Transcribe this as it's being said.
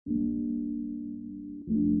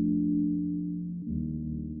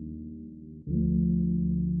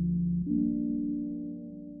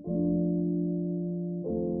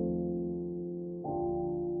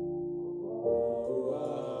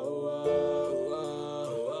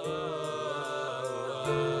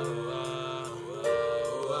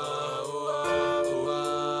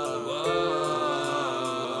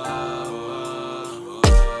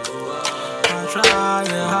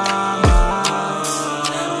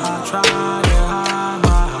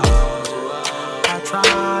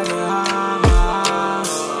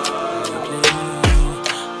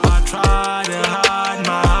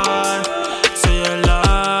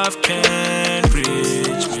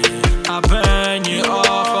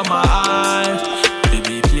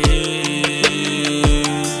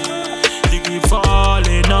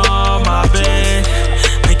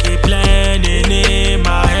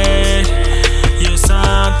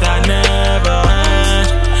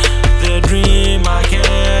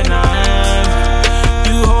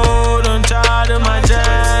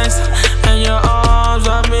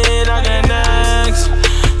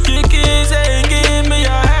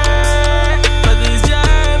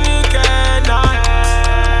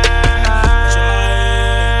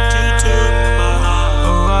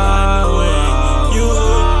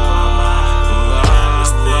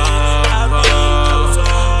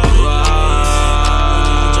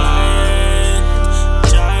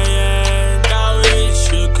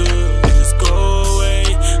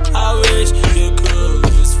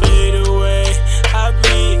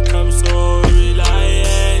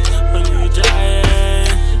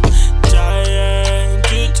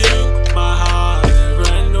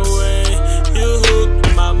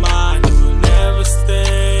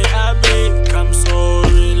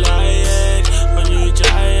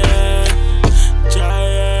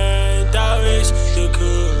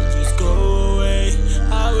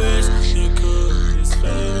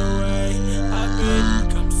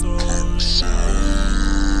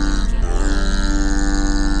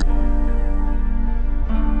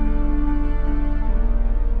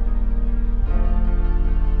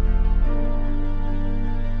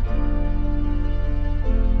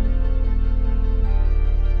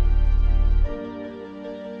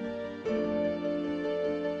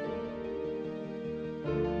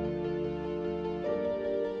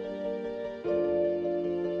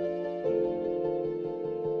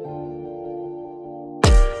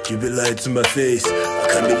You be lying to my face. I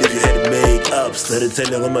can't believe you had to make up. Started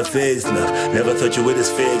telling on my face now. Never thought you with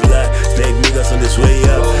this fake lie. Snake niggas on this way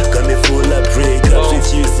up. Got me full of breakups.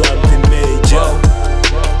 With you something major.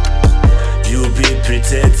 You been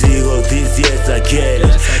pretending all these years, I get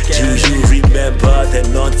it. Do you remember the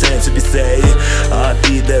nonsense to be saying? I'll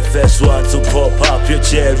be the first one to pop up your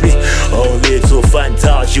cherry, only to find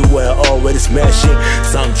out you were already smashing.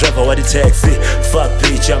 Some driver with the taxi. Fuck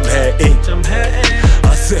bitch, I'm heading.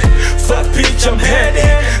 I said, fuck bitch, I'm heading.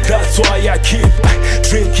 That's why I keep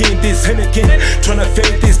drinking this Henneken, tryna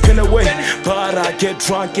fade this pain away. But I get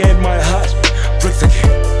drunk and my heart breaks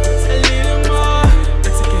again.